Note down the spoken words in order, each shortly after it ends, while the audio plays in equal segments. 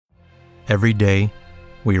Every day,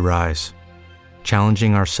 we rise,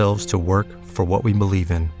 challenging ourselves to work for what we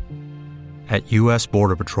believe in. At U.S.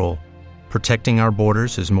 Border Patrol, protecting our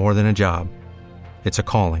borders is more than a job. It's a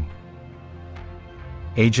calling.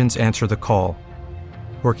 Agents answer the call,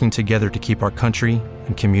 working together to keep our country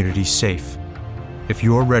and communities safe. If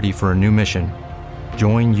you're ready for a new mission,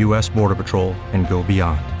 join U.S. Border Patrol and go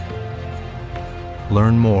beyond.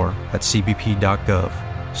 Learn more at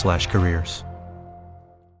cbp.gov/careers.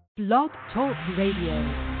 Blog Talk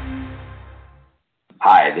Radio.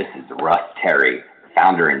 Hi, this is Russ Terry,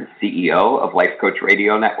 founder and CEO of Life Coach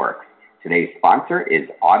Radio Network. Today's sponsor is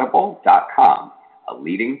Audible.com, a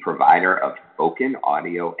leading provider of spoken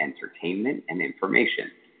audio entertainment and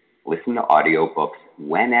information. Listen to audiobooks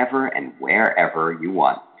whenever and wherever you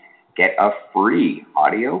want. Get a free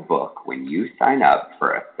audiobook when you sign up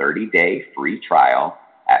for a 30-day free trial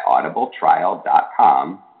at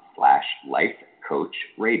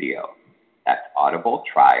audibletrial.com/lifecoachradio. That's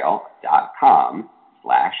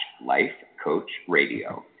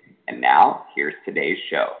audibletrial.com/lifecoachradio. And now, here's today's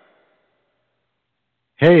show.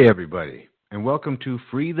 Hey, everybody, and welcome to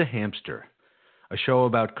Free the Hamster, a show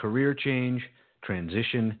about career change,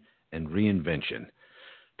 transition, and reinvention.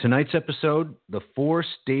 Tonight's episode, the 4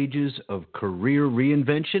 stages of career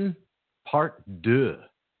reinvention, Part Deux.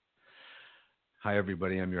 Hi,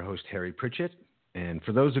 everybody. I'm your host, Harry Prichett. And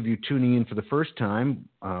for those of you tuning in for the first time,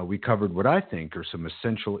 we covered what I think are some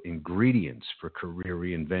essential ingredients for career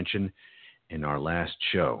reinvention in our last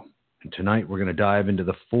show. And tonight, we're going to dive into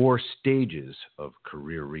the 4 stages of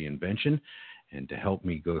career reinvention. And to help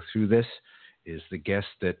me go through this is the guest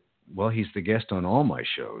that, well, he's the guest on all my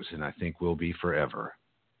shows, and I think will be forever.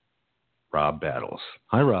 Rob Battles.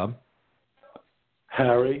 Hi, Rob.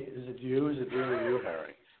 Harry, is it you? Is it really you,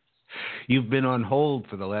 Harry? You've been on hold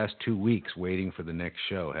for the last 2 weeks waiting for the next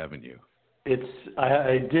show, haven't you?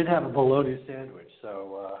 I did have a bologna sandwich,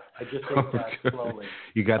 so I just ate that slowly.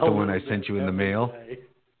 You got the one I sent you in the mail? Day.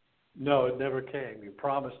 No, it never came. You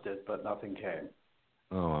promised it, but nothing came.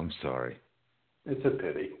 Oh, I'm sorry. It's a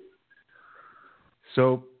pity.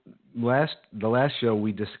 So the last show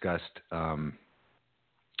we discussed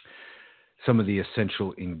some of the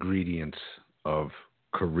essential ingredients of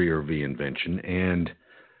career reinvention, and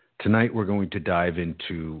tonight we're going to dive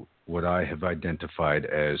into what I have identified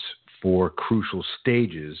as 4 crucial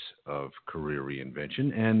stages of career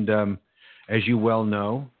reinvention. And as you well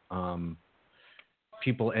know,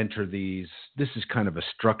 people enter these. This is kind of a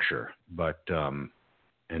structure, but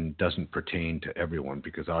and doesn't pertain to everyone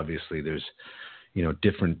because obviously there's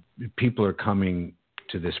different people are coming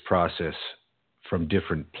to this process from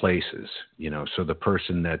different places. So the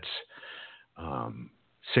person that's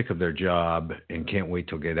sick of their job and can't wait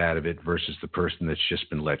to get out of it versus the person that's just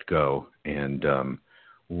been let go. And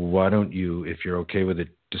why don't you, if you're okay with it,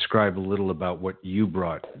 describe a little about what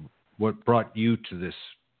brought you to this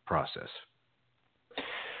process?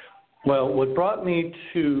 Well, what brought me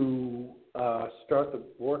to start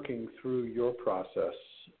working through your process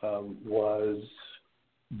was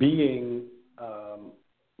being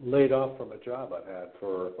laid off from a job I've had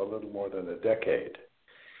for a little more than a decade.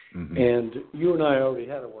 Mm-hmm. And you and I already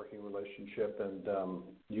had a working relationship, and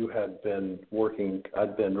you had been working.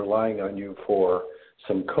 I'd been relying on you for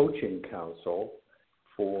some coaching counsel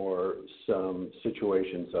for some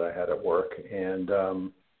situations that I had at work. And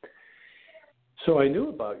so I knew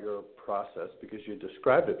about your process because you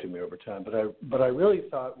described it to me over time. But I really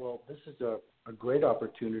thought, well, this is a great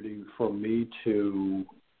opportunity for me to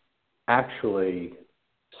actually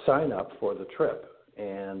sign up for the trip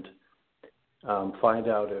and find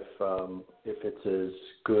out if it's as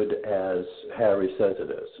good as Harry says it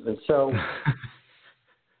is. And so,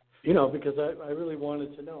 because I really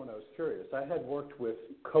wanted to know and I was curious. I had worked with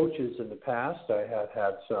coaches in the past. I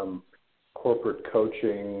had some corporate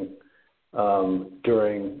coaching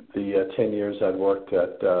during the 10 years I'd worked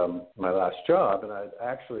at my last job, and I'd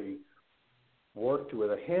actually worked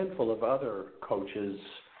with a handful of other coaches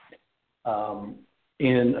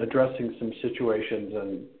in addressing some situations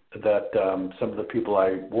and that some of the people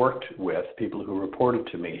I worked with, people who reported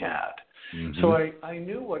to me, had. Mm-hmm. So I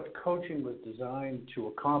knew what coaching was designed to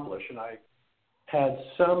accomplish, and I had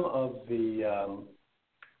some of the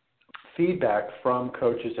feedback from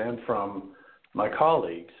coaches and from my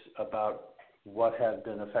colleagues about what had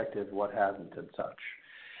been effective, what hadn't, and such.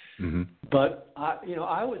 Mm-hmm. But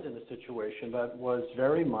I was in a situation that was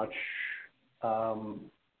very much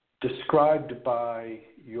described by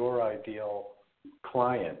your ideal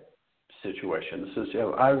client situation. This is,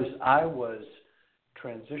 I was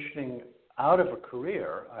transitioning out of a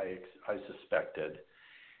career, I suspected,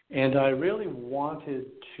 And I really wanted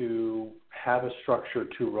to have a structure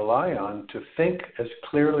to rely on to think as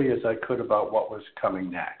clearly as I could about what was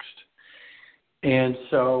coming next. And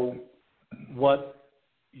so what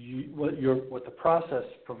the process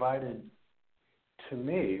provided to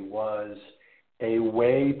me was a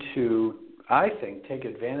way to, I think, take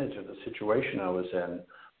advantage of the situation I was in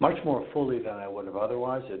much more fully than I would have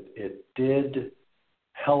otherwise. It did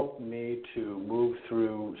help me to move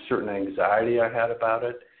through certain anxiety I had about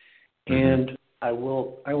it. And I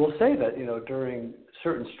will say that, during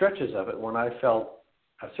certain stretches of it, when I felt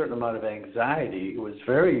a certain amount of anxiety, it was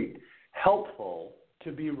very helpful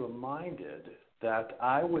to be reminded that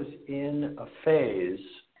I was in a phase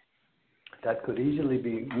that could easily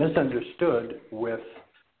be misunderstood with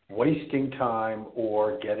wasting time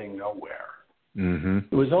or getting nowhere. Mm-hmm.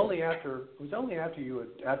 It was only after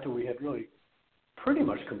we had really pretty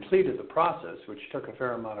much completed the process, which took a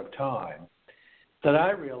fair amount of time, that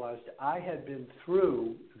I realized I had been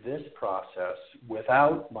through this process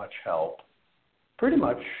without much help pretty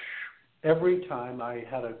much every time I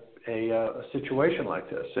had a situation like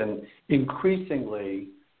this. And increasingly,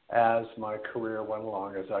 as my career went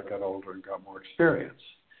along, as I got older and got more experience.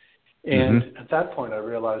 And at that point, I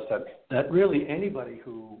realized that really anybody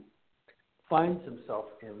who finds himself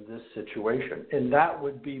in this situation, and that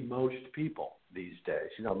would be most people these days.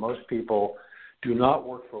 Most people do not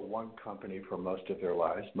work for one company for most of their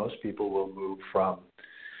lives. Most people will move from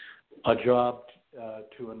a job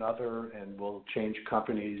to another and will change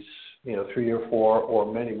companies, 3 or 4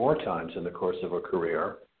 or many more times in the course of a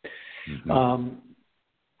career.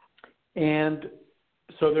 And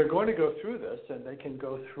so they're going to go through this, and they can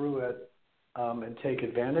go through it and take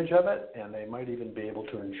advantage of it, and they might even be able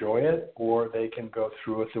to enjoy it, or they can go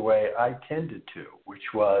through it the way I tended to, which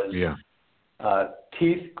was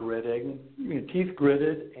teeth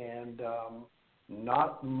gritted and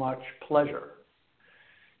not much pleasure.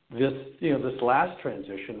 This last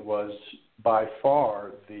transition was by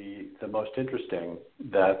far the most interesting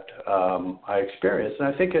that I experienced,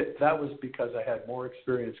 and I think that was because I had more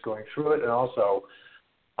experience going through it, and also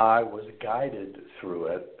I was guided through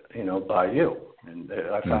it, by you, and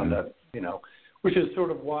I found that, which is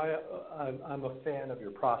sort of why I'm a fan of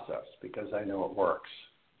your process, because I know it works.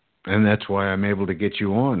 And that's why I'm able to get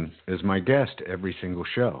you on as my guest every single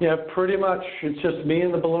show. Yeah, pretty much. It's just me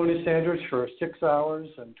and the bologna sandwich for 6 hours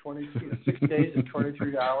and 6 days and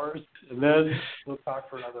 23 hours, and then we'll talk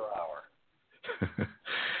for another hour.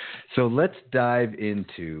 So let's dive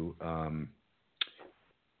into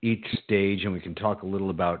each stage, and we can talk a little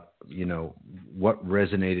about, what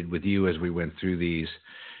resonated with you as we went through these,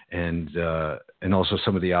 and also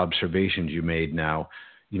some of the observations you made now,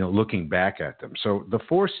 looking back at them. So the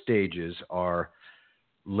 4 stages are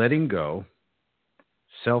letting go,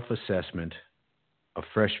 self-assessment, a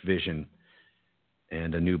fresh vision,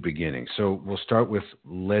 and a new beginning. So we'll start with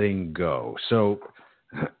letting go. So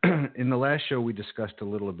in the last show, we discussed a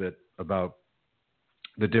little bit about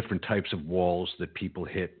the different types of walls that people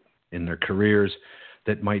hit in their careers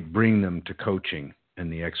that might bring them to coaching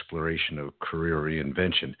and the exploration of career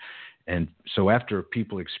reinvention. And so after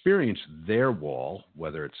people experience their wall,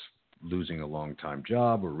 whether it's losing a long-time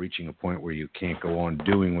job or reaching a point where you can't go on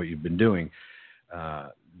doing what you've been doing,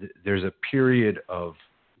 there's a period of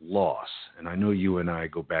loss. And I know you and I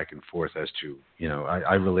go back and forth as to,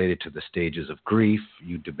 I relate it to the stages of grief.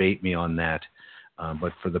 You debate me on that.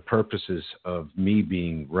 But for the purposes of me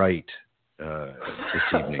being right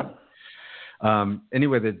this evening,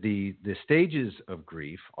 anyway, the stages of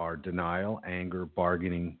grief are denial, anger,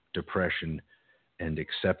 bargaining, depression, and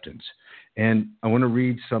acceptance. And I want to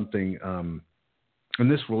read something,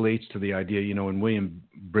 and this relates to the idea, in William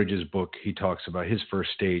Bridges' book, he talks about his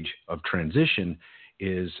first stage of transition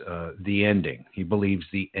is the ending. He believes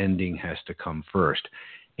the ending has to come first.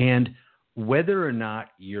 And whether or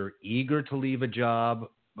not you're eager to leave a job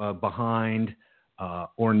behind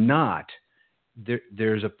or not,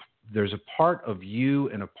 there's a part of you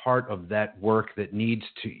and a part of that work that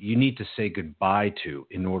you need to say goodbye to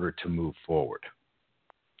in order to move forward.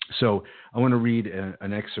 So I want to read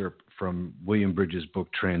an excerpt from William Bridges'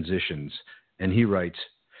 book, Transitions, and he writes,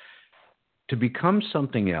 "To become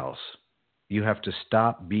something else, you have to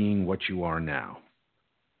stop being what you are now.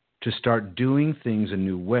 To start doing things a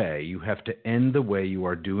new way, you have to end the way you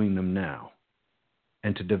are doing them now.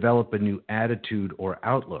 And to develop a new attitude or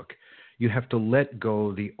outlook, you have to let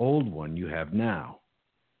go the old one you have now.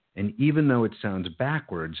 And even though it sounds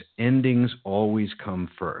backwards, endings always come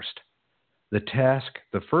first.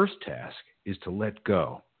 The first task is to let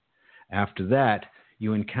go. After that,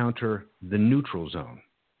 you encounter the neutral zone.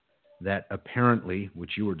 that apparently,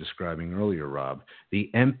 which you were describing earlier, Rob, the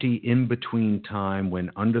empty in-between time when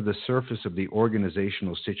under the surface of the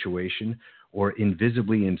organizational situation or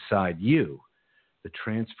invisibly inside you, the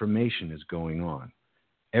transformation is going on.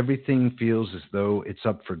 Everything feels as though it's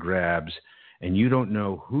up for grabs, and you don't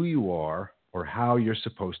know who you are or how you're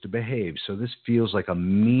supposed to behave. So this feels like a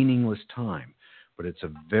meaningless time, but it's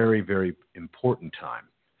a very, very important time.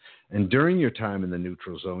 And during your time in the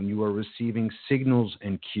neutral zone, you are receiving signals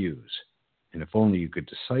and cues, and if only you could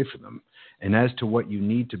decipher them, and as to what you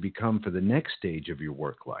need to become for the next stage of your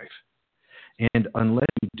work life. And unless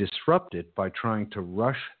you disrupt it by trying to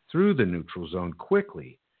rush through the neutral zone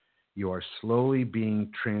quickly, you are slowly being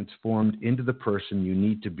transformed into the person you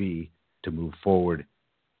need to be to move forward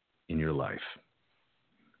in your life.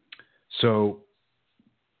 So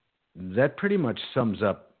that pretty much sums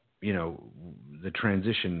up, the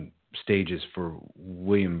transition stages for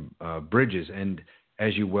William Bridges. And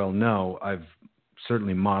as you well know, I've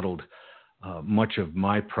certainly modeled much of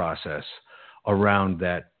my process around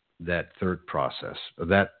that third process,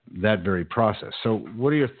 that very process. So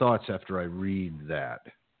what are your thoughts after I read that?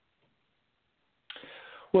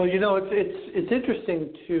 Well, it's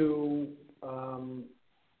interesting to,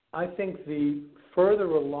 I think the further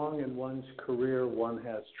along in one's career one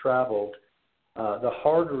has traveled, the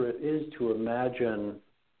harder it is to imagine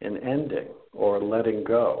an ending or letting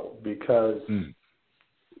go, because,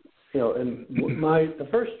 the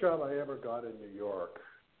first job I ever got in New York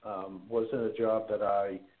wasn't a job that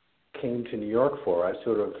I came to New York for. I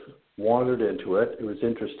sort of wandered into it. It was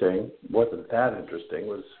interesting. It wasn't that interesting.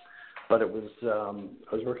 But it was.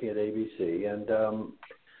 I was working at ABC, and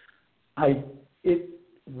it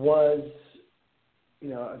was.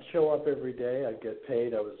 I'd show up every day. I'd get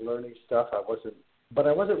paid. I was learning stuff. I wasn't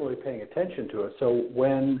really paying attention to it. So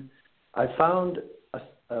when I found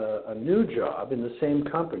a new job in the same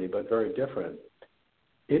company but very different,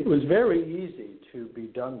 it was very easy to be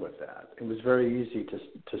done with that. It was very easy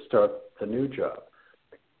to start the new job.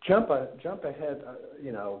 Jump ahead,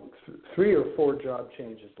 3 or 4 job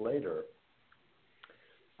changes later.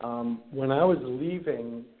 When I was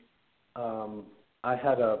leaving, I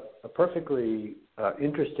had a perfectly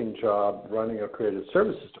interesting job running a creative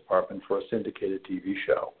services department for a syndicated TV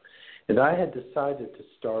show. And I had decided to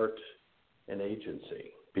start an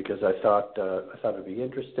agency because I thought it'd be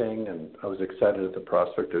interesting, and I was excited at the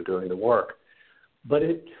prospect of doing the work. But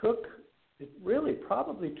it really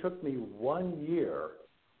probably took me 1 year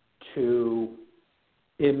to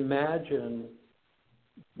imagine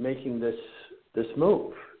making this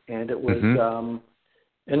move. And it was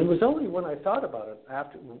and it was only when I thought about it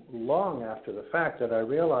long after the fact that I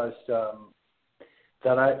realized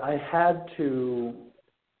that I had to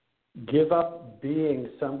give up being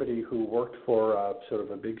somebody who worked for sort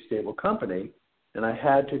of a big stable company, and I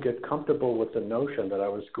had to get comfortable with the notion that I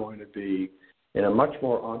was going to be in a much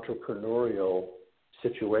more entrepreneurial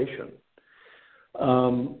situation.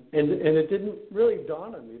 And it didn't really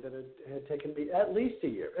dawn on me that it had taken me at least a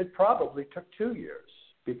year. It probably took 2 years,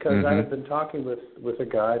 because I had been talking with a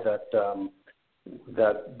guy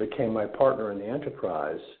that became my partner in the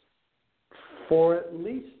enterprise for at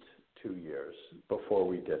least 2 years before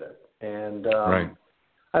we did it. And right.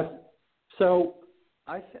 I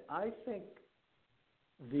think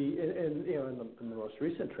in the most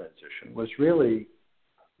recent transition was really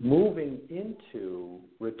moving into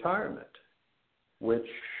retirement, which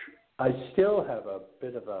I still have a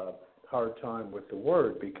bit of a hard time with the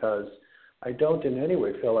word, because I don't in any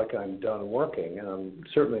way feel like I'm done working, and I'm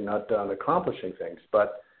certainly not done accomplishing things.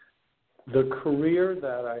 But the career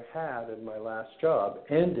that I had in my last job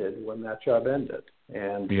ended when that job ended.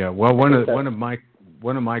 And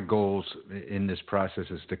one of my goals in this process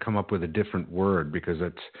is to come up with a different word, because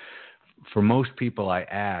it's, for most people I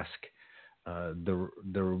ask, the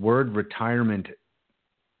word retirement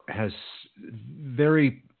has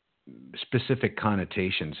very specific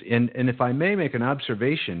connotations. And if I may make an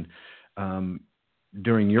observation,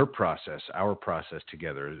 during your process, our process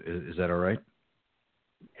together, is that all right?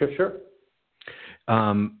 Yeah, sure.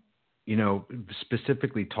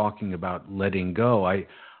 Specifically talking about letting go,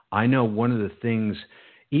 I know one of the things,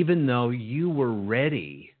 even though you were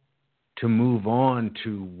ready to move on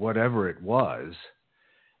to whatever it was,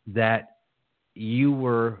 that you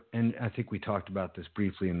were, and I think we talked about this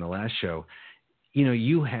briefly in the last show,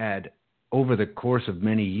 you had, over the course of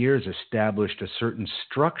many years, established a certain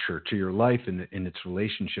structure to your life in its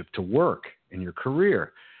relationship to work and your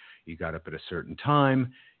career. You got up at a certain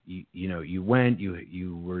time. You went.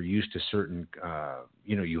 You were used to certain.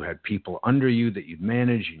 You had people under you that you'd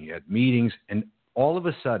manage, and you had meetings. And all of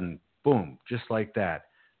a sudden, boom, just like that,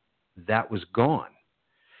 that was gone.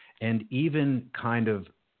 and even kind of,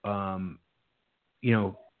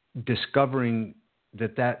 discovering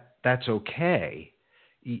that's okay.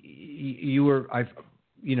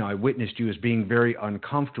 I witnessed you as being very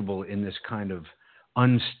uncomfortable in this kind of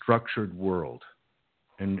unstructured world.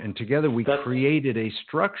 And together we created a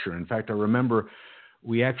structure. In fact, I remember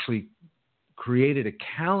we actually created a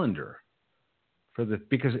calendar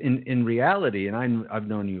because in reality, and I've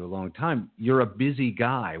known you a long time, you're a busy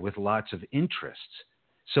guy with lots of interests.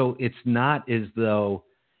 So it's not as though,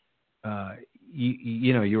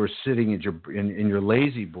 you were sitting in your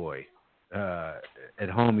lazy boy at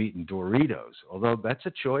home eating Doritos, although that's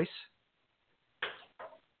a choice.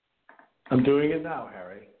 I'm doing it now,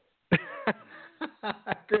 Harry.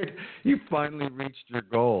 Good. You finally reached your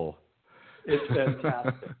goal. It's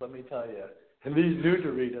fantastic, let me tell you. And these new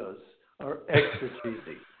Doritos are extra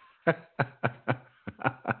cheesy.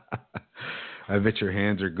 I bet your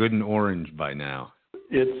hands are good and orange by now.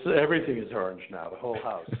 Everything is orange now. The whole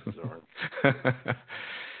house is orange.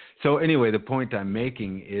 So anyway, the point I'm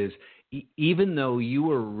making is, even though you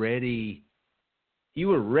were ready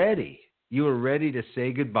to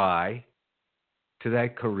say goodbye to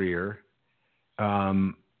that career,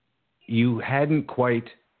 you hadn't quite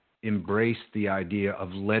embraced the idea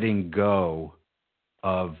of letting go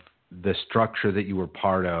of the structure that you were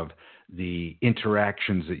part of, the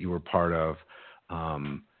interactions that you were part of,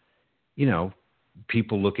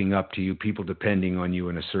 people looking up to you, people depending on you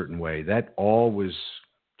in a certain way. That all was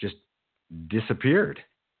just disappeared.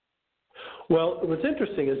 Well, what's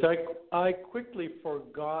interesting is I quickly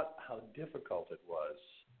forgot how difficult it was,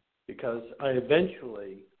 because I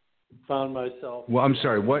eventually found myself... Well, I'm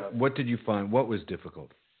sorry, what did you find? What was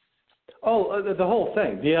difficult? Oh, the whole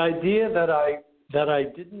thing. The idea that I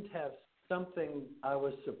didn't have something I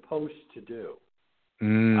was supposed to do.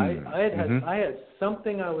 I had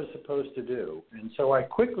something I was supposed to do, and so I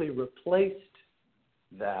quickly replaced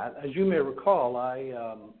that. As you may recall, I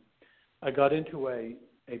got into a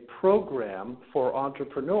program for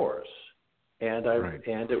entrepreneurs, and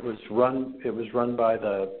it was run by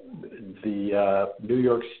the New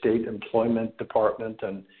York State Employment Department,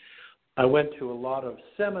 and I went to a lot of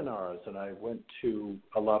seminars and I went to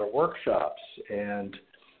a lot of workshops, and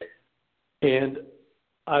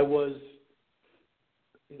I was,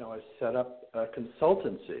 I set up a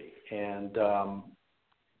consultancy, and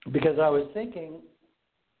because I was thinking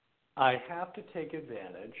I have to take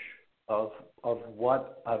advantage of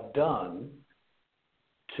what I've done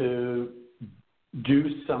to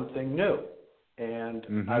do something new. And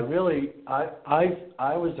I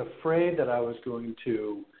was afraid that I was going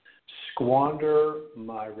to squander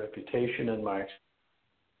my reputation and my...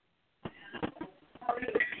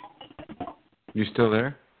 You still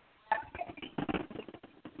there?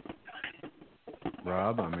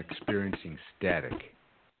 Rob, I'm experiencing static.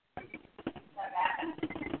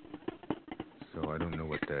 So I don't know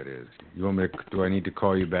what that is. You want me to, do I need to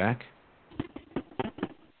call you back?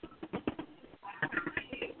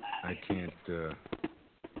 I can't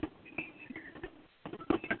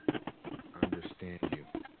understand you.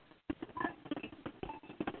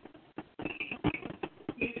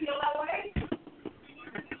 You feel that way?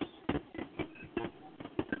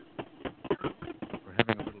 We're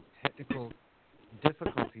having a little technical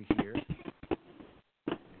difficulty here.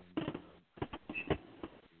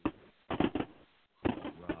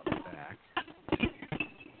 Rob back.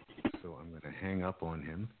 So I'm going to hang up on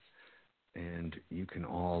him, and you can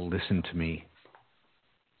all listen to me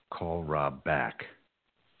call Rob back.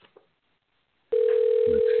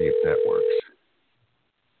 Let's see if that works.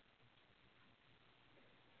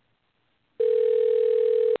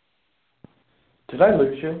 Did I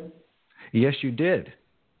lose you? Yes, you did.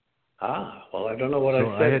 Well, I don't know what I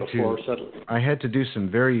said before. I had to do some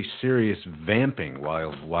very serious vamping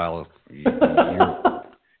while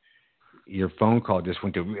your phone call just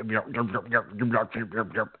went to...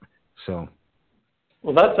 So...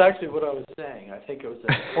 Well, that's actually what I was saying. I think it was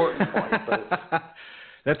an important point. But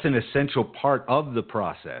that's an essential part of the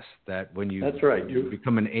process, that when you, that's right. You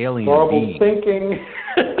become an alien horrible being. Thinking,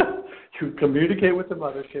 you communicate with the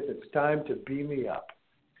mothership. It's time to beam me up.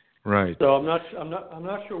 Right. So I'm not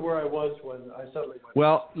sure where I was when I suddenly went.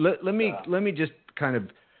 Well, let me just kind of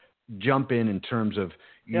jump in terms of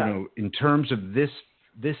in terms of this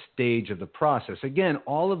stage of the process. Again,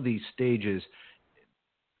 all of these stages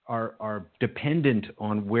are dependent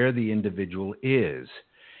on where the individual is,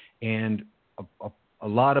 and a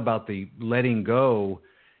lot about the letting go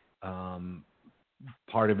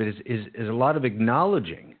part of it is a lot of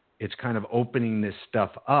acknowledging. It's kind of opening this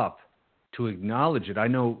stuff up to acknowledge it. I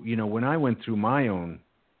know, when I went through my own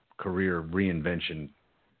career reinvention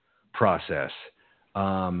process,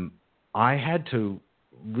 I had to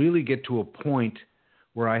really get to a point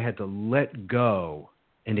where I had to let go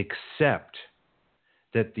and accept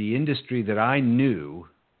that the industry that I knew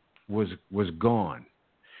was gone.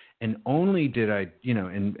 And only did I,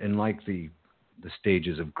 and like the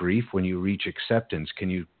stages of grief, when you reach acceptance, can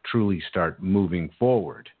you truly start moving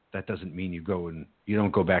forward. That doesn't mean you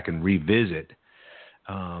don't go back and revisit.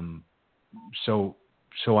 So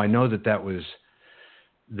I know that was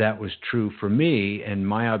true for me. And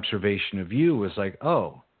my observation of you was like,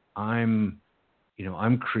 oh, I'm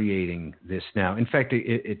creating this now. In fact,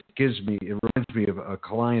 it reminds me of a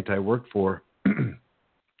client I worked with,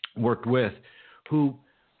 who,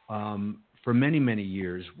 for many, many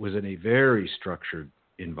years was in a very structured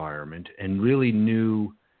environment and really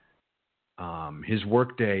knew his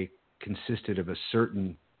workday consisted of a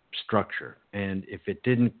certain structure. And if it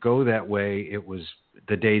didn't go that way,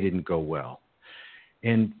 the day didn't go well.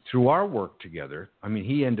 And through our work together, I mean,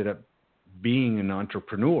 he ended up being an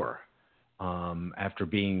entrepreneur after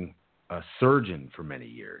being a surgeon for many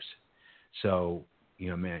years. So,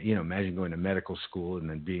 imagine going to medical school and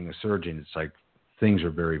then being a surgeon. It's like things are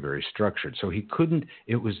very, very structured. So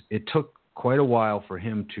it took quite a while for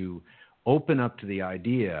him to open up to the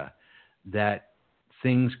idea that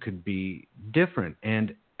things could be different.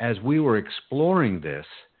 And as we were exploring this,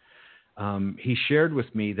 he shared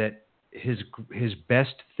with me that his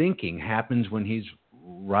best thinking happens when he's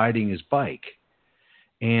riding his bike.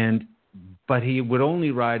 But he would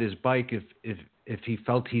only ride his bike if he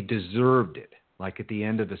felt he deserved it, like at the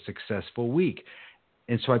end of a successful week.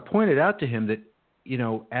 And so I pointed out to him that,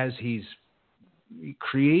 as he's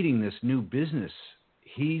creating this new business,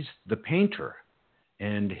 he's the painter,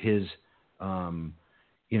 and his,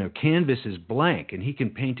 canvas is blank, and he can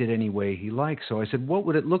paint it any way he likes. So I said, what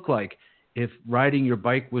would it look like if riding your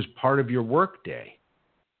bike was part of your work day?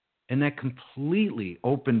 And that completely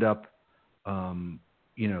opened up,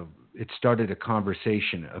 it started a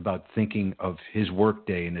conversation about thinking of his work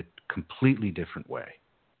day in a completely different way.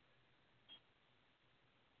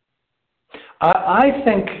 I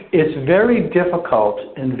think it's very difficult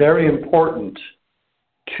and very important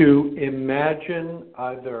to imagine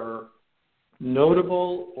either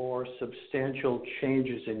notable or substantial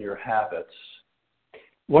changes in your habits.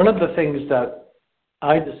 One of the things that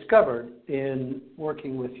I discovered in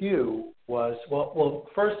working with you was, well,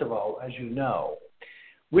 first of all, as you know,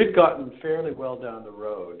 we'd gotten fairly well down the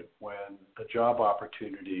road when a job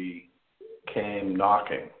opportunity came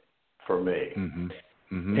knocking for me. Mm-hmm.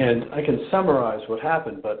 Mm-hmm. And I can summarize what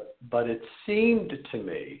happened, but it seemed to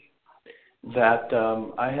me that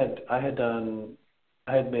I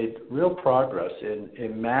had made real progress in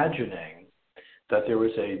imagining that there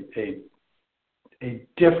was a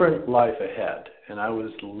different life ahead, and I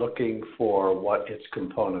was looking for what its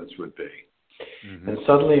components would be. Mm-hmm. And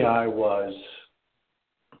suddenly I was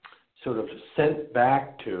sort of sent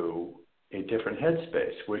back to a different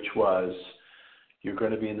headspace, which was, you're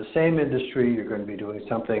going to be in the same industry, you're going to be doing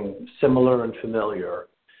something similar and familiar,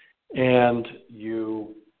 and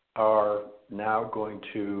you are now going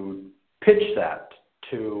to pitch that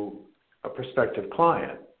to a prospective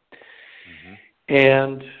client. Mm-hmm.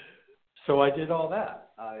 And so I did all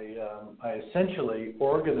that. I essentially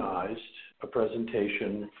organized a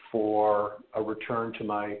presentation for a return to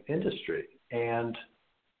my industry. And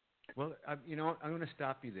well, I'm going to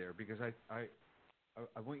stop you there, because I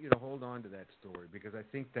want you to hold on to that story, because I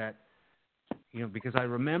think that, because I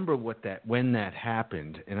remember when that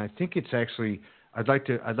happened, and I think it's actually, I'd like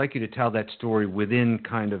you to tell that story within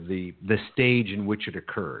kind of the stage in which it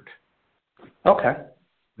occurred. Okay.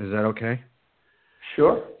 Is that okay?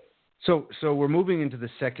 Sure. So we're moving into the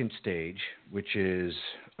second stage, which is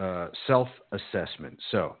self-assessment.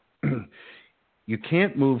 So you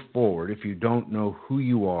can't move forward if you don't know who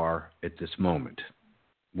you are at this moment.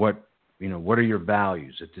 What are your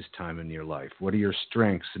values at this time in your life? What are your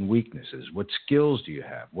strengths and weaknesses? What skills do you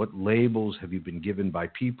have? What labels have you been given by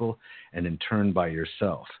people and in turn by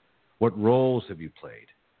yourself? What roles have you played?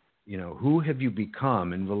 Who have you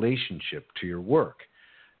become in relationship to your work?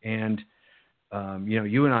 And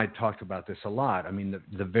you and I talked about this a lot. I mean,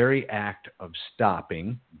 the very act of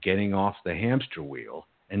stopping, getting off the hamster wheel,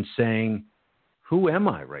 and saying, who am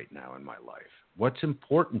I right now in my life? What's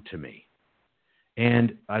important to me?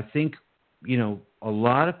 And I think, a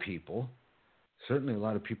lot of people, certainly a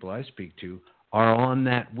lot of people I speak to, are on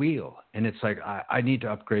that wheel. And it's like, I need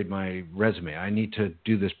to upgrade my resume. I need to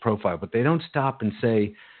do this profile. But they don't stop and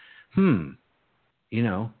say,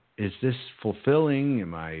 is this fulfilling?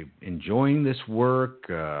 Am I enjoying this work?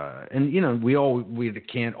 And we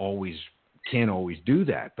can't always do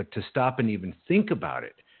that. But to stop and even think about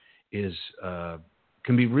it is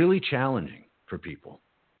can be really challenging for people.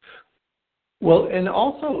 Well, and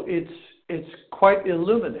also it's quite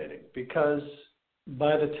illuminating, because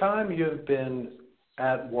by the time you've been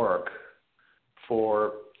at work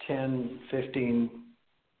for 10, 15,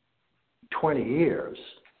 20 years,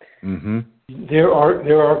 there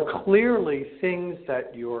are clearly things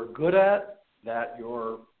that you're good at, that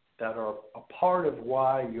are a part of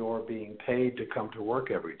why you're being paid to come to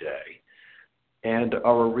work every day, and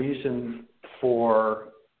are a reason for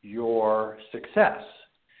your success.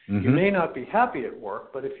 You may not be happy at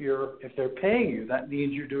work, but if they're paying you, that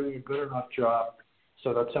means you're doing a good enough job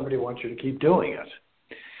so that somebody wants you to keep doing it.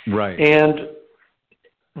 Right. And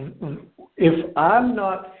if I'm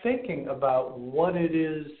not thinking about what it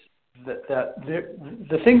is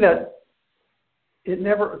the thing that it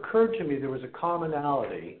never occurred to me, there was a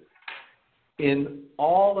commonality in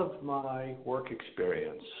all of my work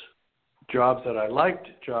experience. Jobs that I liked,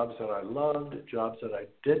 jobs that I loved, jobs that I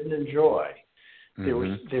didn't enjoy. There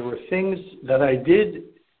were things that I did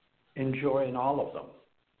enjoy in all of them.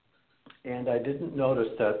 And I didn't notice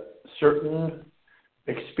that certain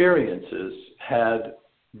experiences had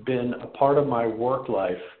been a part of my work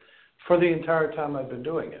life for the entire time I've been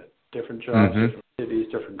doing it. Different jobs, different cities,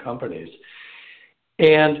 different companies.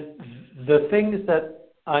 And the things that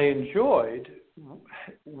I enjoyed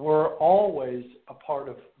were always a part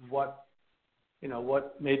of what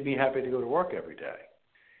made me happy to go to work every day.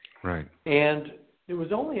 Right. And it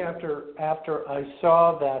was only after I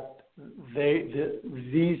saw that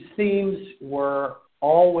these themes were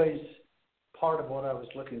always part of what I was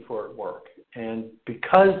looking for at work. And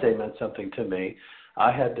because they meant something to me,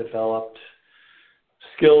 I had developed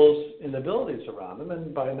skills and abilities around them,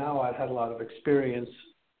 and by now I had a lot of experience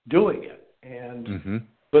doing it. And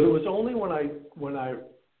but it was only when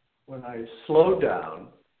I slowed down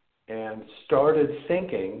and started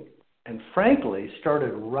thinking, and frankly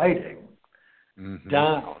started writing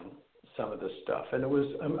down some of this stuff. And it was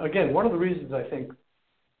again one of the reasons I think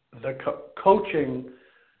the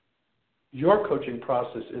your coaching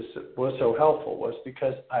process was so helpful was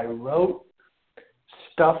because I wrote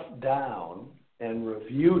stuff down and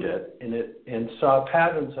reviewed it and saw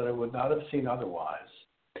patterns that I would not have seen otherwise.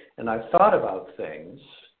 And I thought about things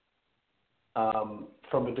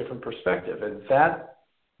from a different perspective. And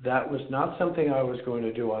that was not something I was going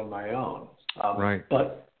to do on my own. Right.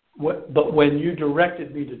 But when you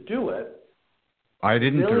directed me to do it, I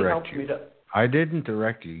didn't really direct helped you. me to. I didn't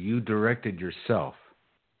direct you. You directed yourself.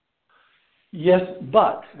 Yes,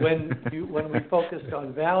 but when we focused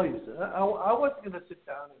on values, I wasn't going to sit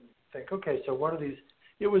down and think, okay, so what are these?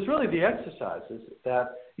 It was really the exercises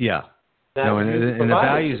that. Yeah. That no, and a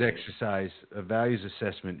values exercise, a values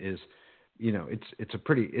assessment is, it's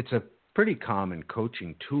a pretty common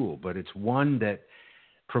coaching tool, but it's one that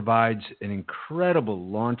provides an incredible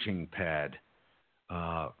launching pad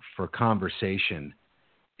for conversation.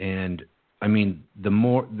 And I mean,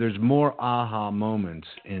 there's more aha moments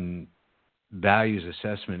in values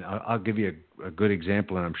assessment. I'll give you a good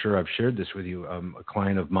example, and I'm sure I've shared this with you. A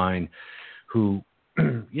client of mine who,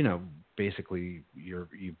 basically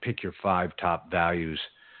you pick your 5 top values,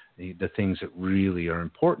 the things that really are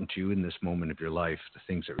important to you in this moment of your life, the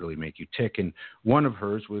things that really make you tick. And one of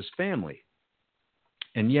hers was family.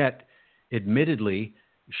 And yet, admittedly,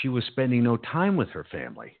 she was spending no time with her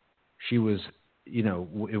family. She was,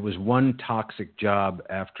 it was one toxic job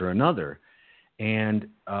after another. And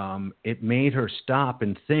it made her stop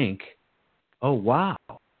and think, oh, wow,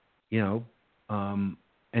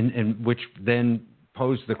 and which then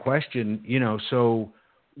posed the question, so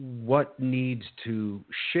what needs to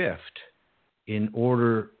shift in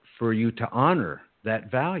order for you to honor that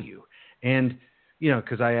value? And,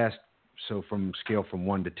 because I asked, so from scale from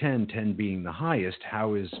 1 to 10, 10 being the highest,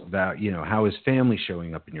 how is family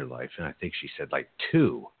showing up in your life? And I think she said like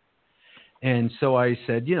 2. And so I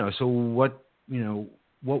said, so what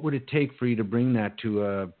would it take for you to bring that to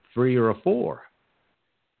a 3 or a 4?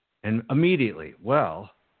 And immediately,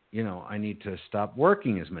 I need to stop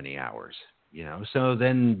working as many hours, So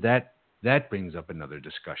then that brings up another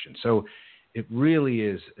discussion. So it really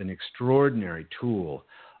is an extraordinary tool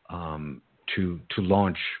to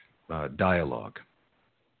launch dialogue.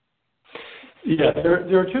 Yeah,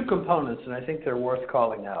 there are 2 components, and I think they're worth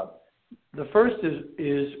calling out. The first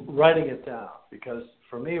is writing it down, because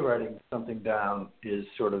for me, writing something down is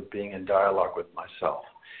sort of being in dialogue with myself.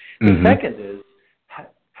 The second is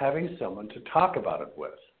having someone to talk about it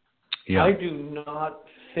with. Yeah. I do not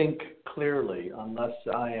think clearly unless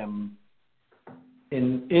I am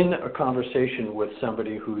in a conversation with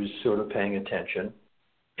somebody who's sort of paying attention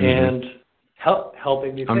and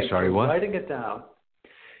helping me think. I'm sorry, what? Writing it down.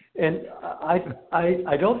 And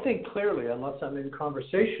I don't think clearly unless I'm in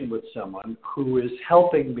conversation with someone who is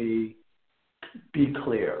helping me be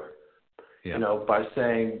clear, by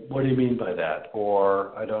saying, what do you mean by that?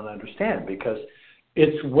 Or I don't understand, because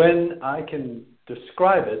it's when I can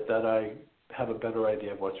describe it that I have a better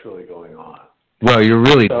idea of what's really going on. Well, you're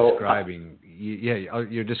really describing,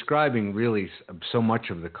 you're describing really so much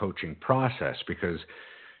of the coaching process, because,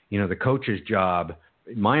 the coach's job,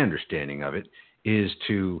 my understanding of it, is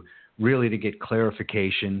to really to get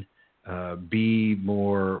clarification, be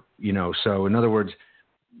more, so in other words,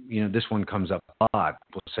 this one comes up a lot.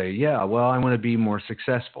 People say, I want to be more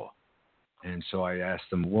successful. And so I ask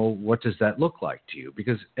them, well, what does that look like to you?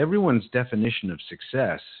 Because everyone's definition of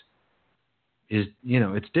success is,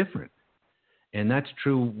 it's different. And that's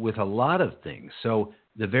true with a lot of things. So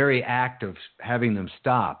the very act of having them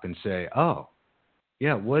stop and say,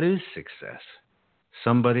 what is success?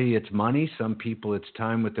 Somebody, it's money. Some people, it's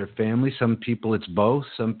time with their family. Some people, it's both.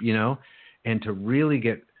 And to really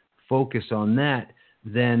get focused on that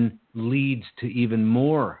then leads to even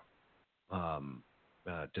more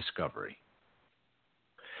discovery.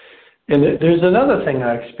 And there's another thing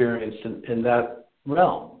I experienced in that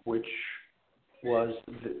realm, which was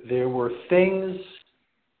there were things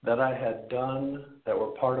that I had done that were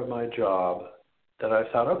part of my job that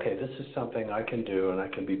I thought, okay, this is something I can do and I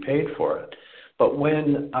can be paid for it. But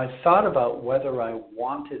when I thought about whether I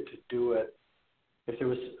wanted to do it, if there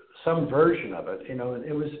was some version of it,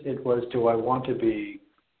 it was, do I want to be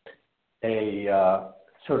a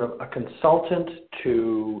sort of a consultant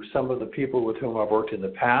to some of the people with whom I've worked in the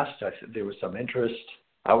past? There was some interest.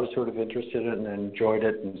 I was sort of interested in it and enjoyed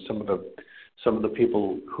it, and some of the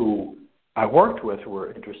people who I worked with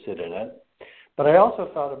were interested in it. But I also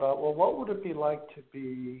thought about, well, what would it be like to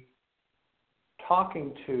be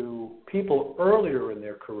talking to people earlier in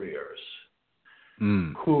their careers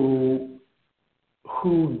who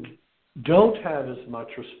don't have as much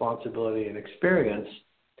responsibility and experience,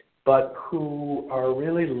 but who are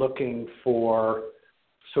really looking for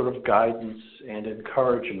sort of guidance and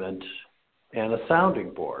encouragement and a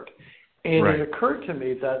sounding board. And It occurred to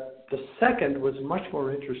me that the second was much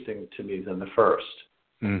more interesting to me than the first.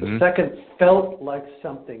 The second felt like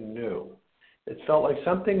something new. It felt like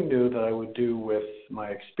something new that I would do with my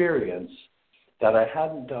experience that I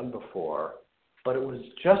hadn't done before, but it was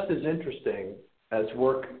just as interesting as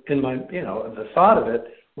work in my, the thought of it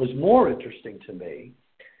was more interesting to me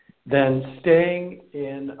than staying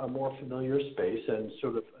in a more familiar space and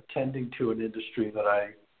sort of attending to an industry that I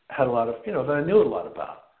had a lot of, that I knew a lot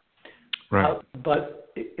about. Right.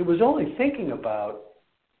 But it was only thinking about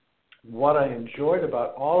what I enjoyed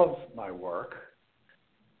about all of my work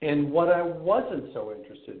and what I wasn't so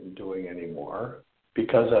interested in doing anymore,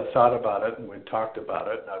 because I thought about it and we talked about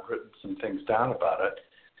it and I've written some things down about it,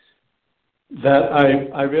 that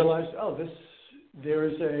I realized, there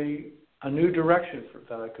is a new direction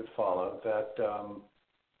that I could follow that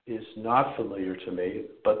is not familiar to me,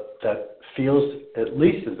 but that feels at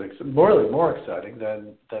least as more exciting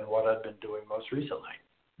than what I've been doing most recently.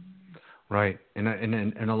 Right, and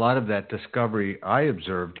a lot of that discovery I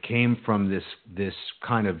observed came from this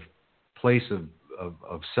kind of place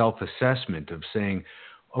of self-assessment, of saying,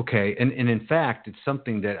 okay, and in fact, it's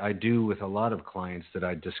something that I do with a lot of clients that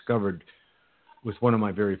I discovered with one of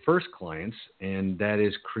my very first clients, and that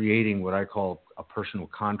is creating what I call a personal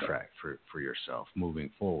contract for yourself moving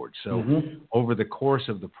forward. So over the course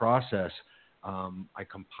of the process, I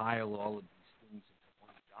compile all of these things into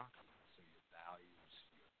one document. So your values,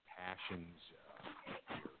 your passions,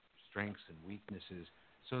 your strengths and weaknesses,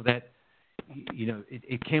 so that,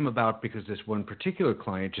 it came about because this one particular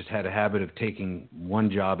client just had a habit of taking one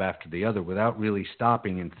job after the other without really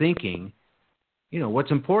stopping and thinking, what's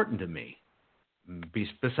important to me?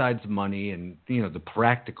 Besides money and, the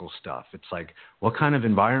practical stuff. It's like, what kind of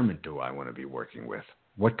environment do I want to be working with?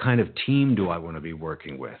 What kind of team do I want to be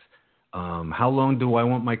working with? How long do I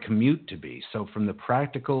want my commute to be? So from the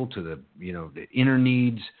practical to the, the inner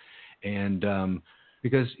needs, and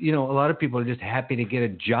because, a lot of people are just happy to get a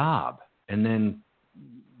job. And then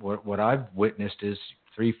what I've witnessed is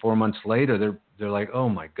 3-4 months later, they're like, oh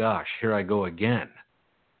my gosh, here I go again.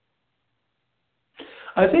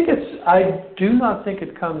 I do not think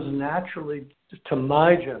it comes naturally to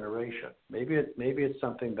my generation. Maybe it's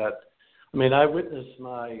something that, I witnessed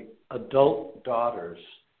my adult daughters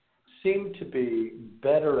seem to be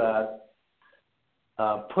better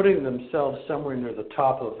at putting themselves somewhere near the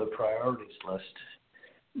top of the priorities list.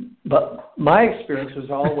 But my experience was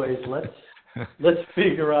always, let's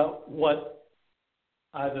figure out what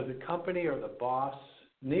either the company or the boss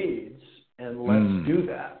needs, and let's do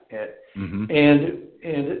that.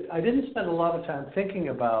 And I didn't spend a lot of time thinking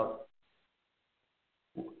about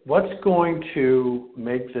what's going to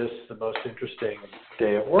make this the most interesting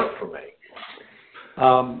day of work for me.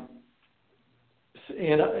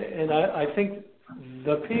 And I think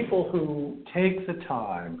the people who take the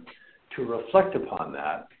time to reflect upon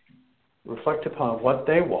that, reflect upon what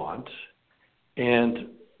they want, and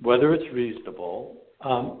whether it's reasonable,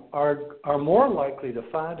 are more likely to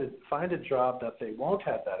find a job that they won't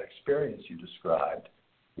have that experience you described,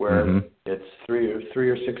 where it's 3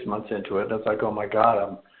 or 6 months into it, and it's like, oh my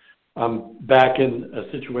God, I'm back in a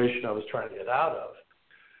situation I was trying to get out of.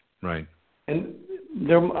 Right. And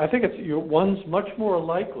I think one's much more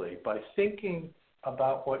likely by thinking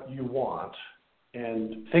about what you want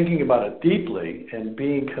and thinking about it deeply and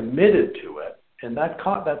being committed to it. And that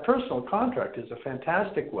personal contract is a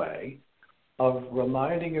fantastic way of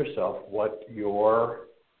reminding yourself what's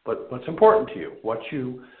important to you,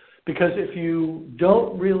 because if you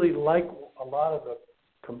don't really like a lot of the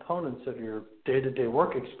components of your day-to-day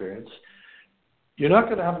work experience, you're not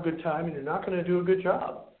going to have a good time and you're not going to do a good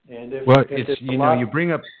job. And you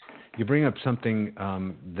bring up something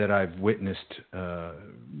that I've witnessed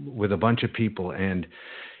with a bunch of people, and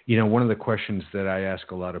one of the questions that I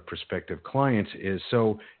ask a lot of prospective clients is,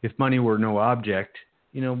 so if money were no object,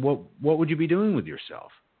 what would you be doing with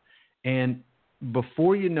yourself? And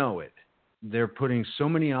before you know it, they're putting so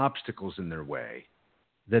many obstacles in their way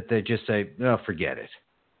that they just say, "Oh, forget it.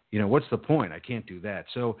 What's the point? I can't do that."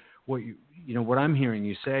 So what I'm hearing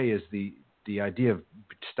you say is the idea of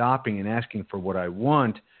stopping and asking for what I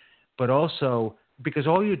want, but also because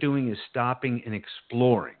all you're doing is stopping and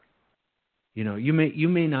exploring. You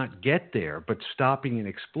may not get there, but stopping and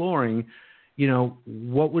exploring,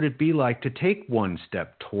 what would it be like to take one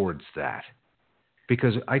step towards that?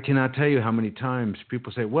 Because I cannot tell you how many times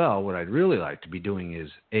people say, well, what I'd really like to be doing is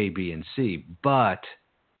A, B, and C, but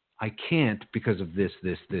I can't because of this,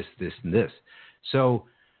 and this. So,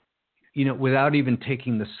 without even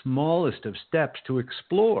taking the smallest of steps to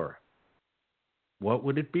explore, what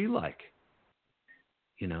would it be like?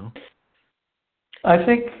 I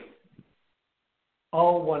think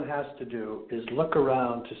all one has to do is look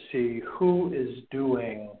around to see who is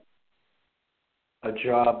doing a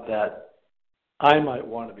job that I might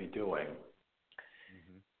want to be doing.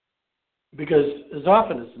 Because as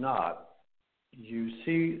often as not, you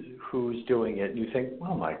see who's doing it and you think,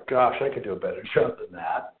 oh my gosh, I could do a better job than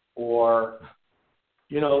that. Or,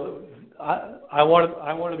 I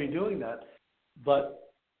want to be doing that.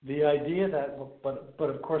 But the idea that, but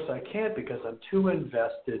of course I can't because I'm too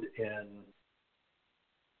invested in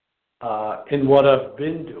what I've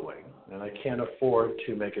been doing, and I can't afford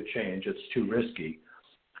to make a change. It's too risky.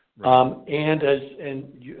 Right. And as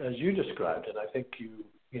you described it, I think you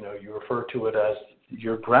refer to it as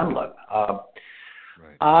your gremlin.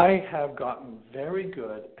 Right. I have gotten very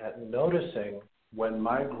good at noticing when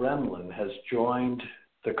my gremlin has joined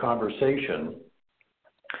the conversation,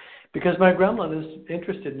 because my gremlin is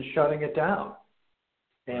interested in shutting it down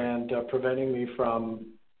and preventing me from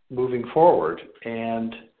moving forward.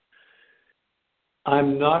 And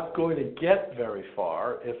I'm not going to get very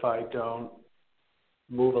far if I don't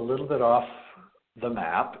move a little bit off the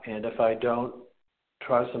map and if I don't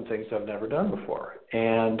try some things I've never done before.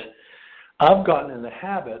 And I've gotten in the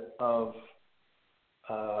habit of,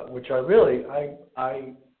 which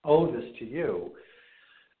I owe this to you.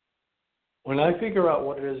 When I figure out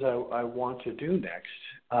what it is I want to do next,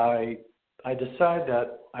 I decide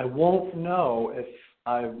that I won't know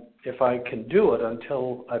if I can do it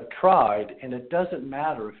until I've tried, and it doesn't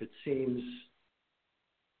matter if it seems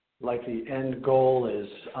like the end goal is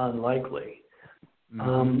unlikely.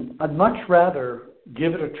 I'd much rather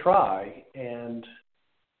give it a try and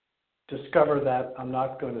discover that I'm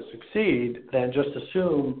not going to succeed than just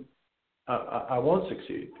assume I won't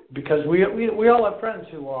succeed. Because we all have friends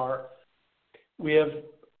we have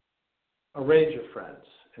a range of friends,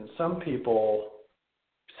 and some people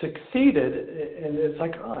succeeded, and it's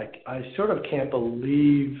like, oh, I sort of can't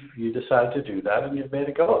believe you decided to do that and you've made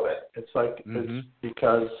a go of it. It's like it's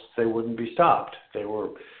because they wouldn't be stopped. They were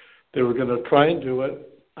going to try and do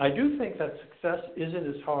it. I do think that success isn't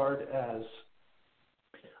as hard as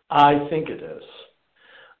I think it is.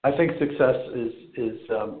 I think success is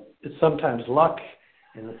it's sometimes luck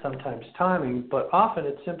and it's sometimes timing, but often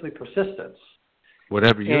it's simply persistence.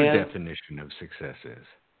 Whatever your definition of success is.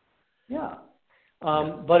 Yeah.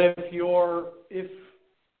 But if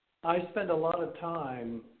I spend a lot of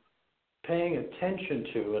time paying attention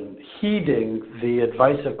to and heeding the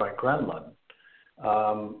advice of my gremlin,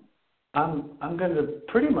 I'm going to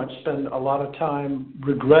pretty much spend a lot of time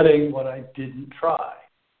regretting what I didn't try.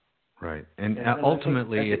 Right. And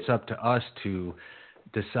ultimately, it's up to us to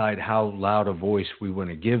decide how loud a voice we want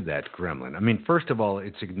to give that gremlin. I mean, first of all,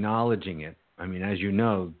 it's acknowledging it. I mean, as you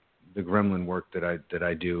know, the gremlin work that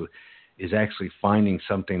I do is actually finding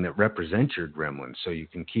something that represents your gremlin so you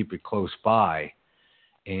can keep it close by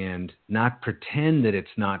and not pretend that it's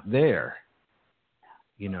not there.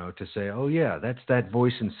 You know, to say, oh, yeah, that's that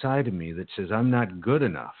voice inside of me that says I'm not good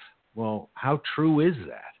enough. Well, how true is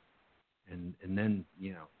that? And then,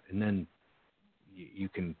 you know, and then you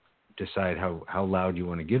can decide how loud you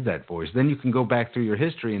want to give that voice. Then you can go back through your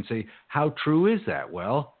history and say, how true is that?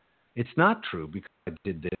 Well, it's not true because I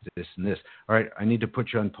did this, and this. All right, I need to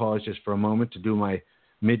put you on pause just for a moment to do my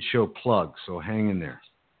mid-show plug, so hang in there.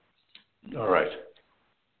 All right.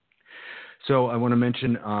 So I want to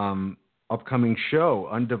mention upcoming show,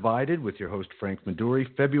 Undivided, with your host, Frank Maduri,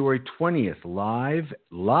 February 20th,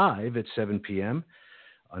 live at 7 p.m.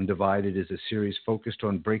 Undivided is a series focused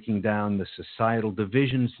on breaking down the societal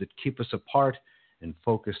divisions that keep us apart and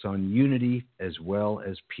focused on unity as well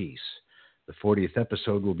as peace. The 40th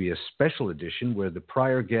episode will be a special edition where the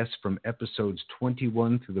prior guests from episodes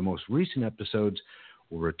 21 through the most recent episodes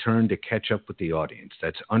will return to catch up with the audience.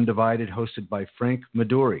 That's Undivided, hosted by Frank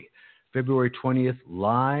Maduri. February 20th,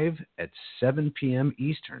 live at 7 p.m.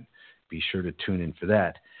 Eastern. Be sure to tune in for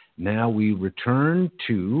that. Now we return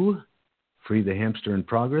to Free the Hamster in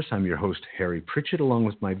Progress. I'm your host, Harry Prichett, along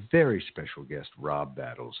with my very special guest, Rob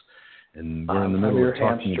Battles. And we're in the middle of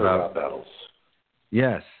talking about... Rob Battles.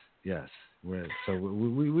 Yes. So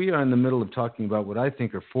we are in the middle of talking about what I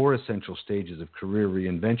think are 4 essential stages of career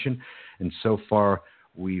reinvention. And so far,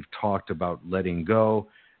 we've talked about letting go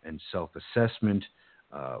and self-assessment,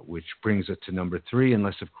 which brings us to number 3,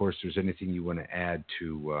 unless, of course, there's anything you want to add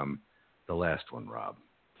to the last one, Rob.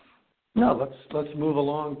 No, let's move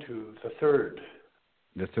along to the third.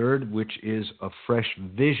 The third, which is a fresh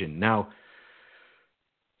vision. Now,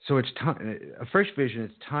 so it's a fresh vision.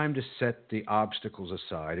 It's time to set the obstacles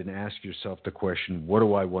aside and ask yourself the question, what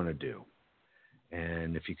do I want to do?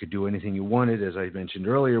 And if you could do anything you wanted, as I mentioned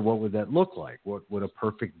earlier, what would that look like? What would a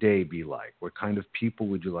perfect day be like? What kind of people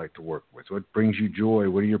would you like to work with? What brings you joy?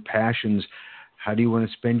 What are your passions? How do you want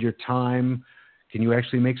to spend your time? Can you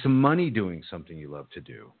actually make some money doing something you love to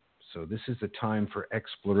do? So this is the time for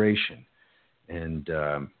exploration. And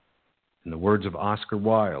in the words of Oscar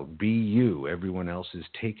Wilde, be you. Everyone else is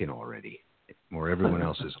taken already, or everyone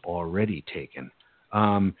else is already taken.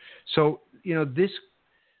 So, you know, this,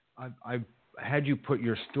 I've had you put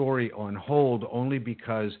your story on hold only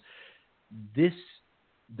because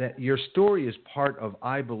that your story is part of,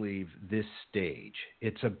 I believe, this stage.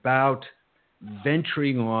 It's about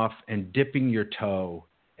venturing off and dipping your toe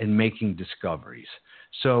and making discoveries.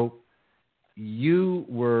 So you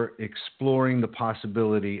were exploring the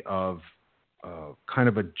possibility of kind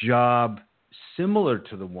of a job similar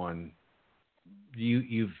to the one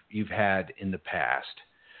you've had in the past.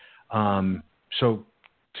 So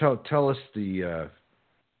tell us your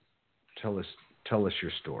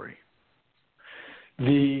story.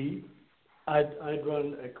 I'd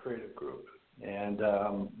run a creative group, and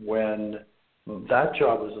when that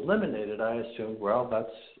job was eliminated, I assumed, well,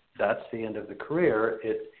 that's the end of the career.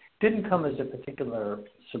 It didn't come as a particular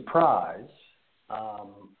surprise.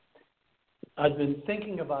 I'd been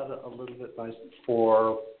thinking about it a little bit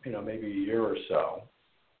for maybe a year or so,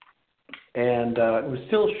 and it was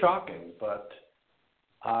still shocking, but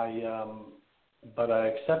I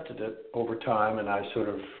accepted it over time, and I sort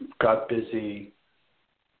of got busy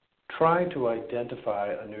trying to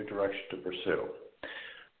identify a new direction to pursue.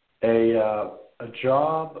 A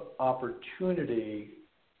job opportunity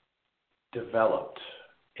developed,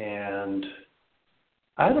 and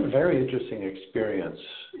I had a very interesting experience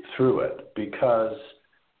through it because,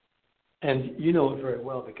 and you know it very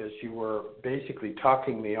well because you were basically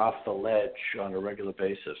talking me off the ledge on a regular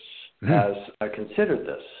basis as I considered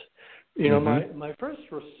this. You know, my first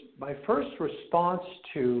response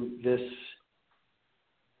to this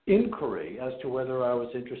inquiry as to whether I was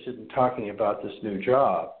interested in talking about this new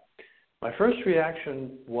job, my first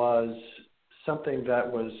reaction was something that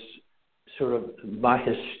was sort of my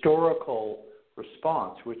historical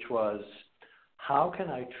response, which was, how can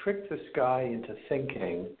I trick this guy into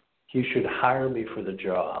thinking he should hire me for the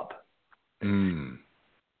job? Mm.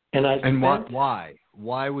 And why?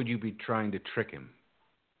 Why would you be trying to trick him?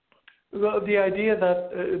 Well, the idea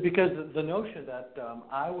that, because the notion that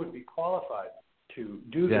I would be qualified to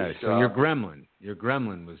do this job. Yeah, so your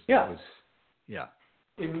gremlin was... Yeah.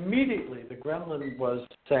 Immediately, the gremlin was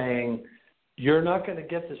saying, you're not going to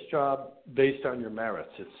get this job based on your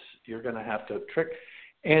merits. you're going to have to trick.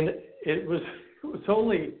 And it was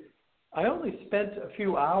only, I only spent a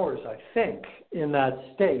few hours, I think, in that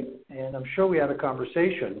state, and I'm sure we had a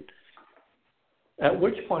conversation, at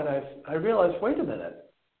which point I realized, wait a minute,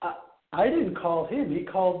 I didn't call him, he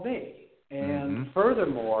called me. And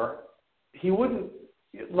furthermore, he wouldn't,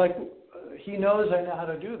 like, he knows I know how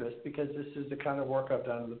to do this because this is the kind of work I've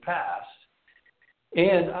done in the past.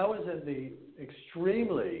 And I was in the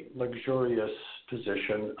extremely luxurious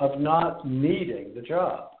position of not needing the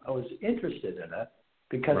job. I was interested in it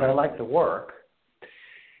because I like the work.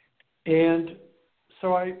 And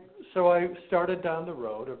so I started down the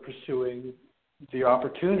road of pursuing the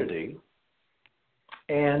opportunity.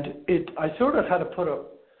 And I sort of had to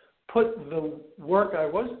put the work I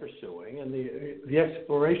was pursuing and the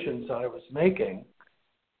explorations I was making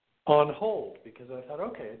on hold, because I thought,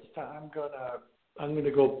 okay, it's time. I'm going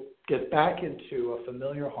to go get back into a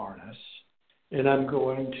familiar harness, and I'm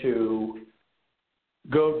going to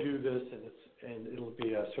go do this, and it'll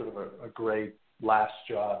be a sort of a great last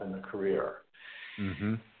job in the career.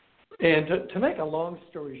 Mm-hmm. And to make a long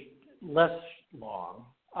story less long,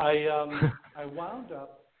 I wound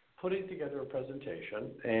up putting together a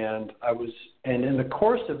presentation, and in the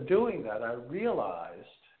course of doing that, I realized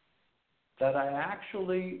that I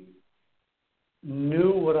actually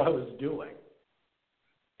knew what I was doing.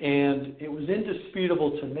 And it was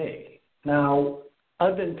indisputable to me. Now,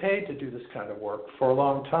 I've been paid to do this kind of work for a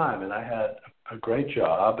long time, and I had a great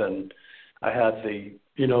job, and I had the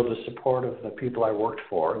support of the people I worked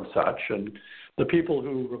for and such, and the people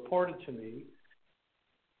who reported to me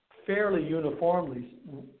fairly uniformly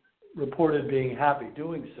reported being happy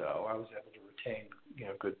doing so. I was able to retain,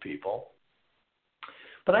 good people.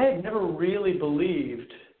 But I had never really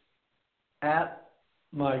believed at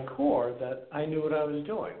my core that I knew what I was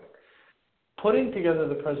doing. Putting together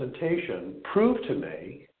the presentation proved to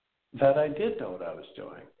me that I did know what I was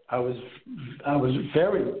doing. I was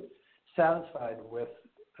very satisfied with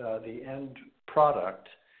the end product.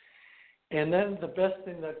 And then the best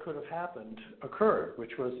thing that could have happened occurred,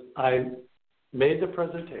 which was I made the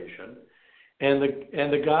presentation, and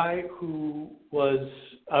the guy who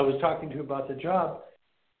I was talking to about the job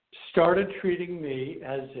started treating me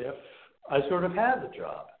as if I sort of had the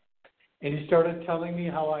job. And he started telling me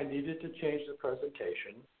how I needed to change the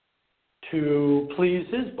presentation to please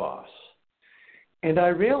his boss. And I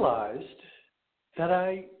realized that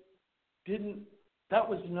that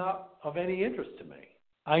was not of any interest to me.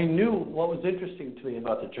 I knew what was interesting to me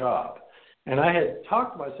about the job. And I had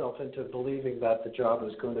talked myself into believing that the job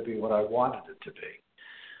was going to be what I wanted it to be.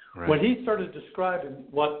 Right. When he started describing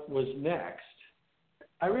what was next,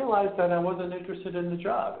 I realized that I wasn't interested in the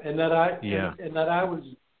job, and that I was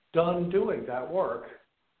done doing that work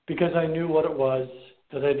because I knew what it was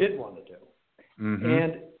that I did want to do. Mm-hmm.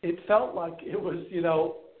 And it felt like it was a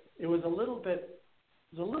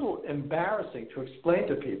little embarrassing to explain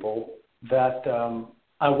to people that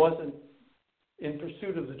I wasn't in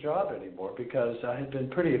pursuit of the job anymore, because I had been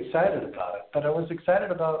pretty excited about it. But I was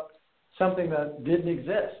excited about something that didn't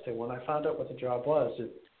exist. And when I found out what the job was,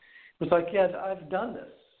 it was like, yes, I've done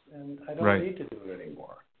this, and I don't need to do it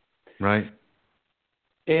anymore. Right.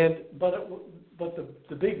 And but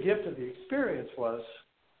the big gift of the experience was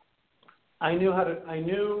I knew that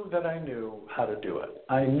I knew how to do it.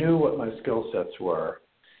 I knew what my skill sets were,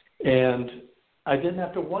 and I didn't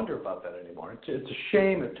have to wonder about that anymore. It's a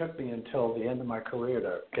shame it took me until the end of my career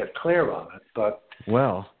to get clear on it, but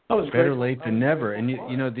better late than never. And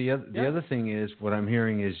the other thing is, what I'm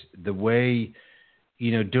hearing is the way,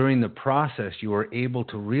 during the process you were able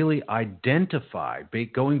to really identify,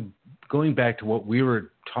 going back to what we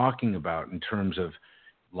were talking about in terms of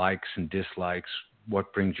likes and dislikes,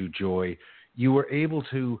 what brings you joy. You were able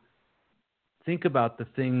to think about the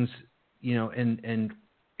things, and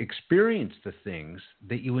experience the things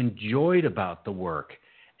that you enjoyed about the work,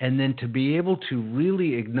 and then to be able to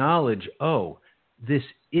really acknowledge, oh, this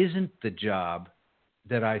isn't the job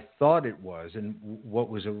that I thought it was, and what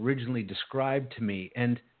was originally described to me,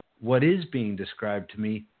 and what is being described to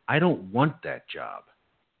me, I don't want that job.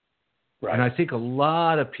 Right. And I think a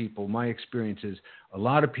lot of people, my experience is, a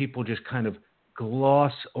lot of people just kind of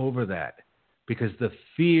gloss over that because the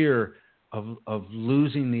fear of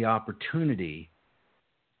losing the opportunity,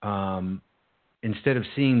 instead of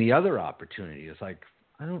seeing the other opportunity, it's like,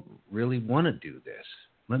 I don't really want to do this.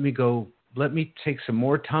 Let me take some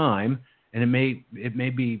more time, and it may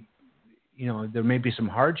be, there may be some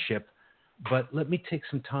hardship, but let me take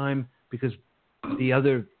some time because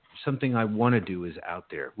something I want to do is out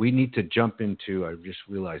there. We need to jump into, I just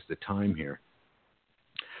realized the time here.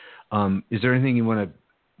 Is there anything you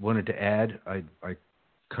wanted to add? I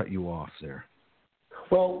cut you off there.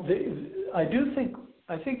 Well, I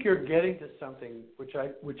think you're getting to something which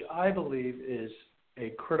I believe is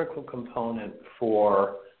a critical component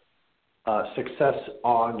for success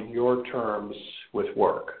on your terms with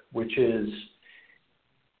work, which is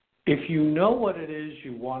if you know what it is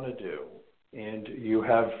you want to do and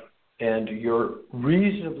you're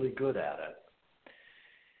reasonably good at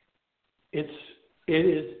it, it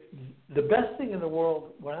is the best thing in the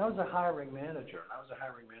world. When I was a hiring manager, and I was a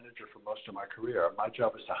hiring manager for most of my career, my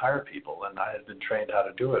job was to hire people, and I had been trained how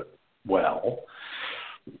to do it well.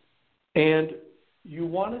 And you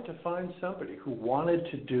wanted to find somebody who wanted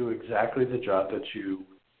to do exactly the job that you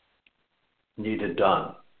needed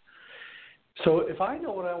done. So if I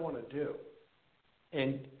know what I want to do,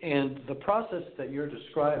 and the process that you're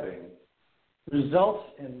describing results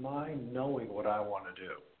in my knowing what I want to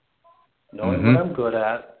do, knowing what I'm good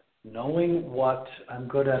at, knowing what I'm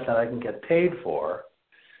good at that I can get paid for,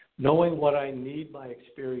 knowing what I need my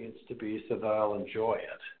experience to be so that I'll enjoy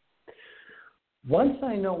it. Once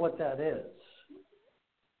I know what that is,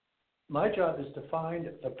 my job is to find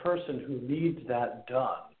the person who needs that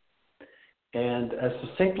done and as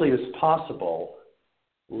succinctly as possible,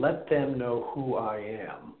 let them know who I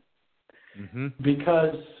am. Mm-hmm.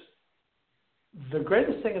 Because the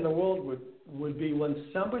greatest thing in the world would be when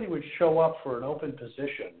somebody would show up for an open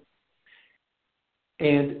position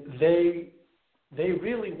and they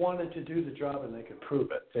really wanted to do the job and they could prove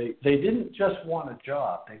it. They didn't just want a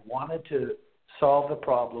job. They wanted to solve the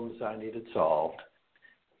problems I needed solved,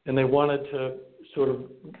 and they wanted to sort of,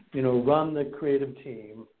 run the creative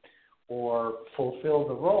team or fulfill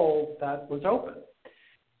the role that was open.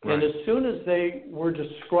 Right. And as soon as they were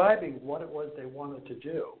describing what it was they wanted to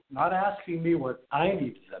do, not asking me what I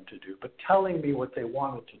needed them to do, but telling me what they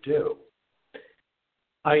wanted to do,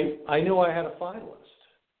 I knew I had a finalist.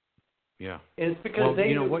 Yeah. And it's because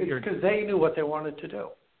they knew what they wanted to do.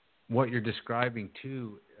 What you're describing,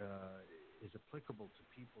 too, is applicable to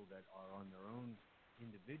people that are on their own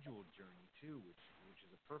individual journey, too, which is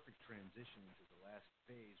a perfect transition into the last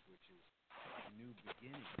phase, which is a new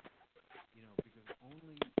beginning. Because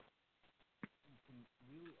only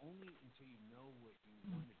until you know what you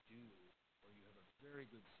want to do, or you have a very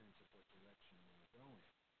good sense of what direction you want to go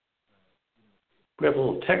in. We have a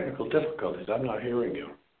little technical difficulties. I'm not hearing you.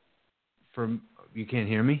 You can't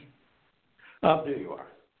hear me? There you are.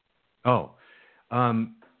 Oh,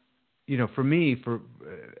 for me, for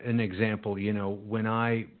an example, when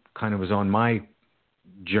I kind of was on my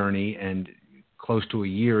journey and close to a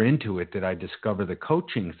year into it, that I discovered the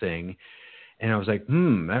coaching thing. And I was like,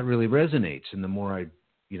 that really resonates. And the more I,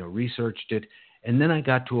 researched it, and then I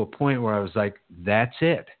got to a point where I was like, that's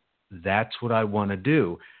it. That's what I want to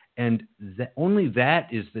do. And only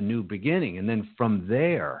that is the new beginning. And then from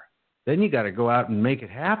there, then you got to go out and make it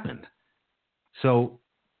happen. So,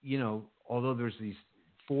 although there's these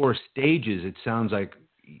 4 stages, it sounds like,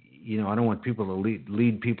 I don't want people to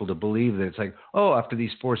lead people to believe that it's like, after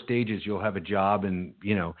these 4 stages, you'll have a job. And,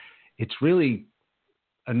 it's really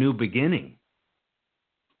a new beginning,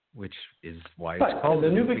 which is why it's called the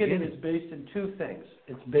new beginning. Is based in 2 things.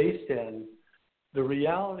 It's based in the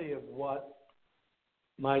reality of what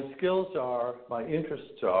my skills are, my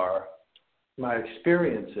interests are, my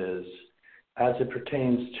experiences as it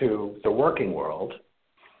pertains to the working world,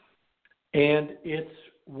 and it's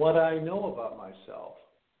what I know about myself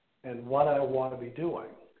and what I want to be doing.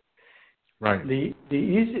 Right. The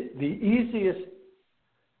easiest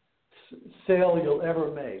sale you'll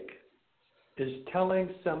ever make is telling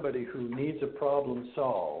somebody who needs a problem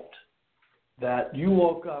solved that you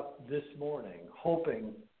woke up this morning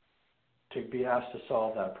hoping to be asked to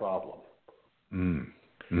solve that problem. Mm-hmm.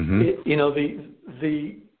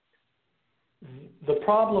 The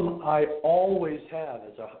problem I always had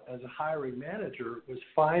as a hiring manager was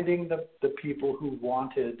finding the people who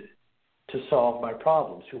wanted to solve my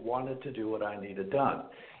problems, who wanted to do what I needed done.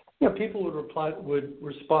 People would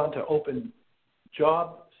respond to open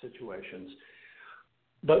job situations,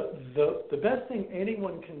 but the best thing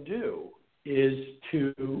anyone can do is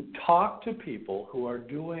to talk to people who are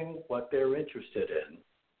doing what they're interested in,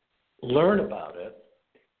 learn about it,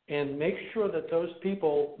 and make sure that those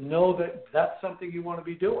people know that that's something you want to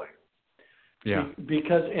be doing. Yeah.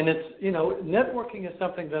 Because it's networking is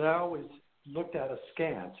something that I always looked at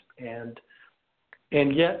askance, and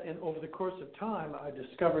yet, over the course of time, I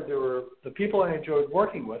discovered there were the people I enjoyed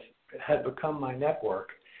working with had become my network,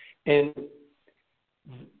 and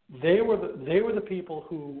they were the people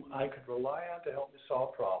who I could rely on to help me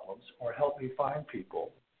solve problems or help me find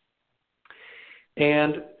people,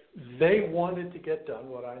 and they wanted to get done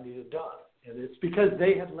what I needed done, and it's because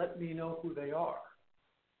they had let me know who they are.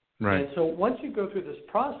 Right. And so once you go through this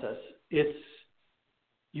process,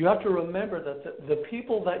 you have to remember that the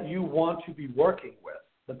people that you want to be working with,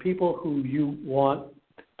 the people who you want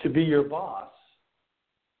to be your boss,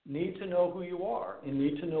 need to know who you are and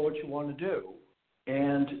need to know what you want to do.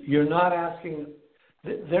 And they're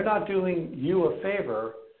not doing you a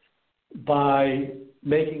favor by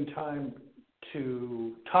making time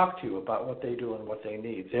to talk to you about what they do and what they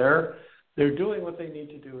need. They're doing what they need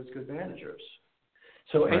to do as good managers.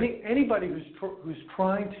 So right. Anybody who's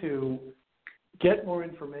trying to get more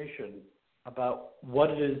information about what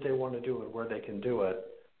it is they want to do and where they can do it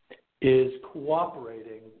is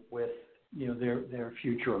cooperating with their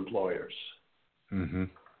future employers. Mm-hmm.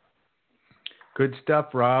 Good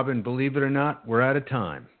stuff, Rob. And believe it or not, we're out of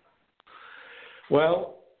time.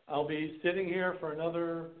 Well, I'll be sitting here for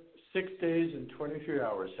another 6 days and 23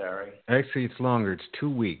 hours, Harry. Actually, it's longer. It's 2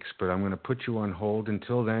 weeks, but I'm going to put you on hold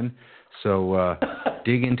until then. So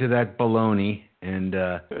dig into that bologna, and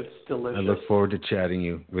it's delicious. I look forward to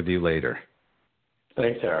chatting with you later.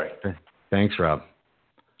 Thanks, Harry. Thanks, Rob.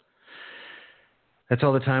 That's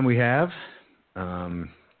all the time we have.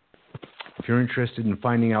 If you're interested in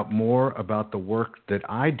finding out more about the work that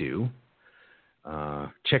I do,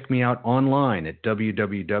 check me out online at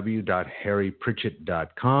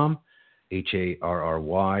www.harryprichett.com,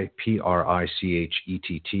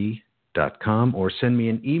 HARRYPRICHETT.com, or send me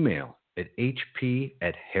an email at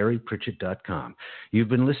hp@harryprichett.com. You've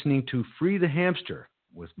been listening to Free the Hamster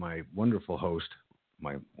with my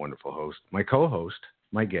co-host,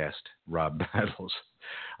 my guest, Rob Battles.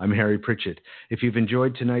 I'm Harry Prichett. If you've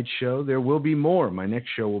enjoyed tonight's show, there will be more. My next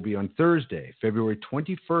show will be on Thursday, February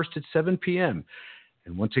 21st at 7 p.m.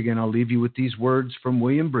 And once again, I'll leave you with these words from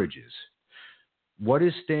William Bridges. What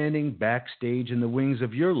is standing backstage in the wings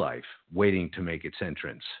of your life, waiting to make its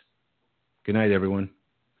entrance? Good night, everyone.